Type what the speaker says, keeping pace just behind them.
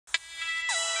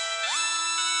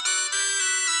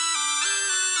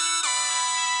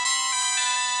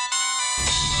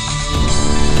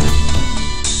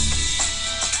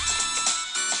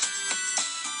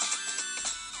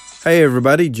Hey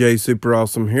everybody, Jay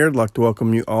Superawesome here. I'd like to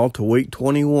welcome you all to week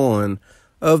 21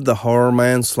 of the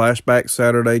TheHORRORman's SlashBack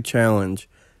Saturday Challenge.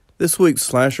 This week's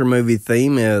slasher movie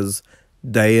theme is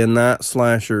Day and Night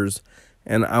Slashers,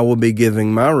 and I will be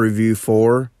giving my review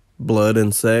for Blood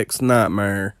and Sex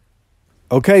Nightmare.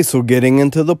 Okay, so getting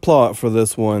into the plot for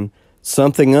this one,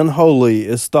 something unholy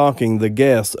is stalking the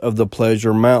guests of the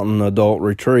Pleasure Mountain Adult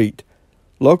Retreat.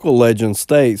 Local legend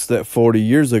states that 40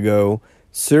 years ago,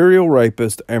 serial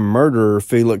rapist and murderer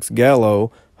Felix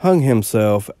Gallo hung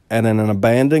himself at an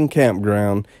abandoned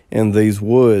campground in these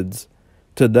woods.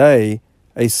 Today,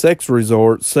 a sex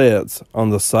resort sits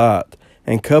on the site,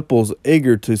 and couples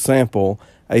eager to sample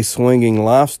a swinging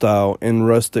lifestyle in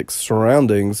rustic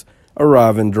surroundings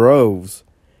arrive in droves.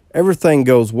 Everything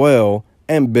goes well,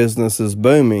 and business is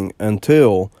booming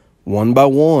until, one by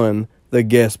one, the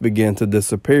guests begin to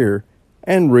disappear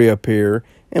and reappear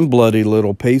in bloody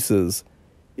little pieces.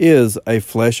 Is a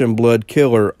flesh and blood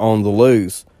killer on the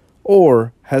loose,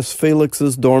 or has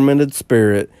Felix's dormanted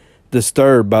spirit,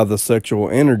 disturbed by the sexual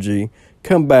energy,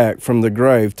 come back from the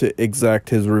grave to exact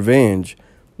his revenge?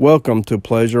 Welcome to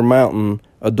Pleasure Mountain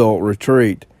Adult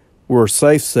Retreat, where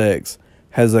safe sex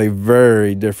has a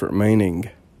very different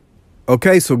meaning.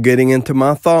 Okay, so getting into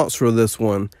my thoughts for this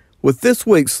one. With this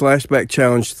week's SlashBack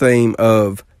Challenge theme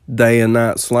of Day and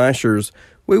Night Slashers,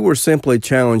 we were simply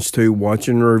challenged to watch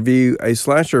and review a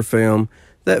slasher film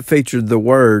that featured the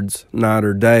words night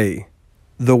or day.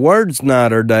 The words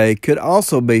night or day could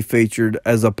also be featured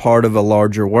as a part of a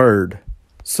larger word.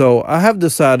 So I have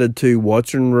decided to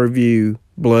watch and review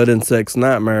Blood and Sex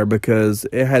Nightmare because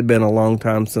it had been a long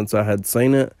time since I had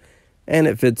seen it, and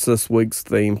it fits this week's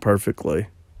theme perfectly.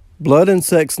 Blood and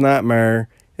Sex Nightmare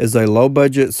is a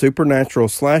low-budget supernatural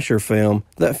slasher film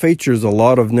that features a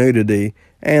lot of nudity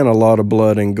and a lot of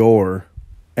blood and gore.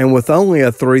 And with only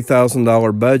a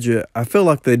 $3,000 budget, I feel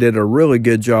like they did a really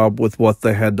good job with what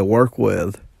they had to work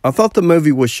with. I thought the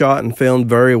movie was shot and filmed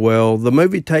very well. The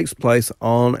movie takes place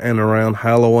on and around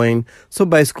Halloween, so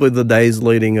basically the days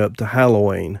leading up to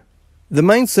Halloween. The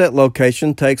main set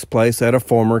location takes place at a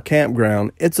former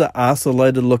campground. It's an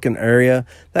isolated looking area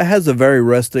that has a very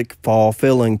rustic fall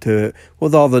feeling to it,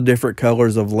 with all the different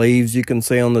colors of leaves you can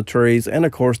see on the trees and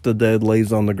of course the dead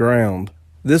leaves on the ground.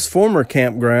 This former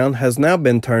campground has now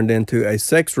been turned into a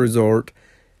sex resort,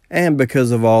 and because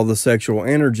of all the sexual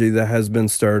energy that has been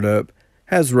stirred up,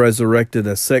 has resurrected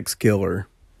a sex killer.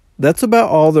 That's about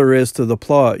all there is to the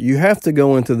plot. You have to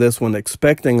go into this one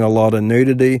expecting a lot of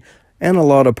nudity and a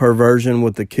lot of perversion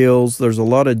with the kills. There's a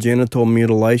lot of genital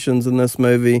mutilations in this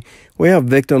movie. We have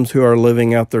victims who are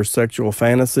living out their sexual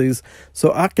fantasies,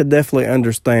 so I could definitely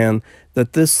understand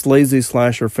that this sleazy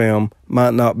slasher film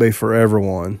might not be for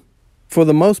everyone. For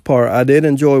the most part, I did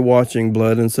enjoy watching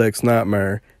Blood and Sex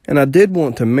Nightmare, and I did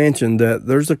want to mention that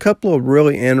there's a couple of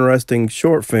really interesting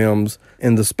short films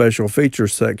in the special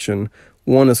features section.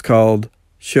 One is called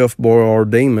Chef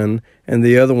Boyardemon, and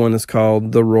the other one is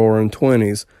called The Roarin'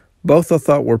 20s. Both I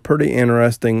thought were pretty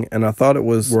interesting, and I thought it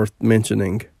was worth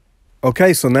mentioning.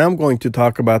 Okay, so now I'm going to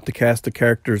talk about the cast of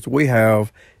characters we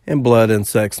have in Blood and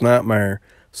Sex Nightmare.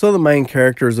 So the main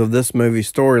characters of this movie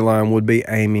storyline would be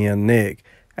Amy and Nick.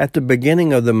 At the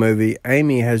beginning of the movie,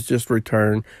 Amy has just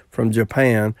returned from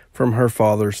Japan from her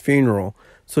father's funeral,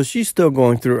 so she's still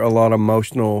going through a lot of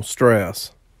emotional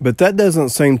stress. But that doesn't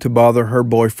seem to bother her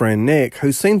boyfriend Nick,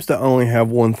 who seems to only have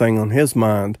one thing on his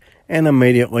mind, and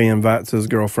immediately invites his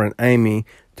girlfriend Amy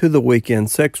to the weekend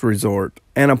sex resort.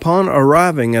 And upon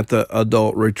arriving at the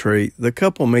adult retreat, the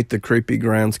couple meet the creepy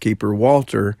groundskeeper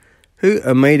Walter, who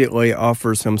immediately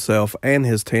offers himself and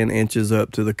his 10 inches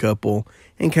up to the couple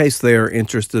in case they are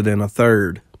interested in a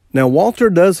third. Now, Walter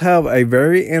does have a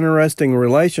very interesting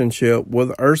relationship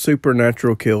with our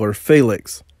supernatural killer,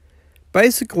 Felix.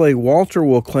 Basically, Walter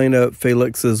will clean up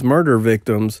Felix's murder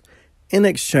victims. In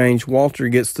exchange, Walter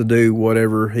gets to do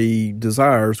whatever he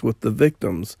desires with the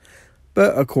victims.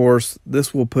 But, of course,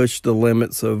 this will push the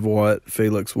limits of what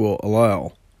Felix will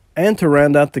allow. And to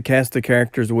round out the cast of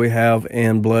characters we have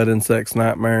in Blood and Sex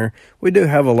Nightmare, we do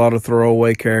have a lot of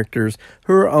throwaway characters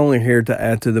who are only here to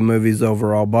add to the movie's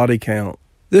overall body count.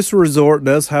 This resort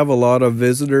does have a lot of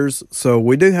visitors, so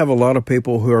we do have a lot of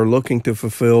people who are looking to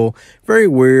fulfill very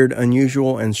weird,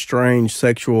 unusual, and strange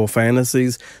sexual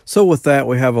fantasies. So with that,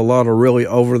 we have a lot of really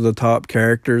over-the-top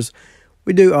characters.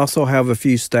 We do also have a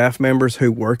few staff members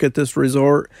who work at this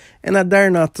resort, and I dare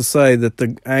not to say that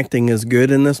the acting is good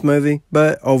in this movie,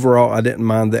 but overall I didn't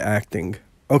mind the acting.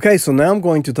 Okay, so now I'm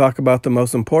going to talk about the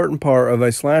most important part of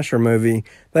a slasher movie,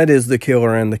 that is the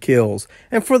killer and the kills.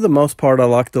 And for the most part, I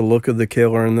like the look of the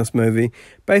killer in this movie.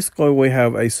 Basically, we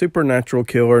have a supernatural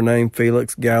killer named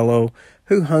Felix Gallo,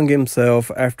 who hung himself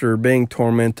after being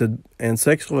tormented and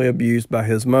sexually abused by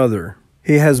his mother.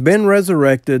 He has been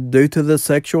resurrected due to the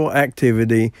sexual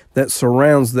activity that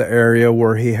surrounds the area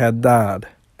where he had died.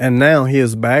 And now he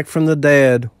is back from the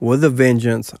dead with a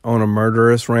vengeance on a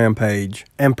murderous rampage.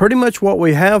 And pretty much what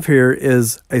we have here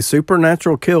is a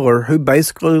supernatural killer who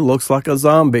basically looks like a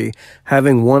zombie,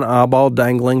 having one eyeball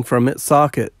dangling from its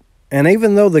socket. And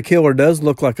even though the killer does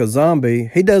look like a zombie,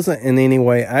 he doesn't in any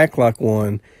way act like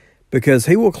one, because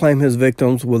he will claim his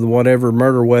victims with whatever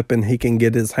murder weapon he can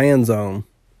get his hands on.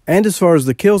 And as far as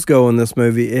the kills go in this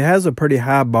movie, it has a pretty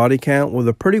high body count with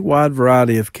a pretty wide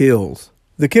variety of kills.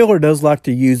 The killer does like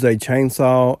to use a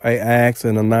chainsaw, an axe,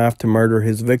 and a knife to murder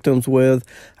his victims with.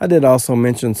 I did also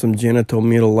mention some genital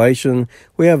mutilation.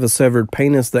 We have a severed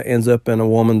penis that ends up in a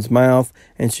woman's mouth,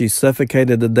 and she's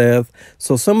suffocated to death.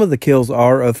 So some of the kills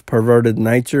are of perverted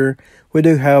nature. We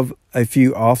do have a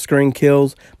few off-screen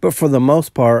kills, but for the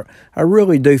most part, I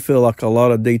really do feel like a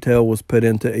lot of detail was put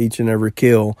into each and every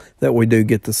kill that we do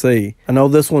get to see. I know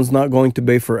this one's not going to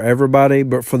be for everybody,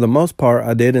 but for the most part,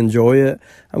 I did enjoy it.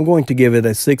 I'm going to give it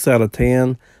a 6 out of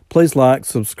 10. Please like,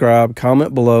 subscribe,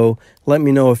 comment below. Let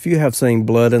me know if you have seen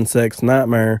Blood and Sex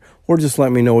Nightmare, or just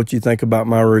let me know what you think about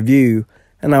my review.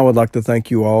 And I would like to thank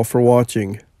you all for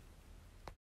watching.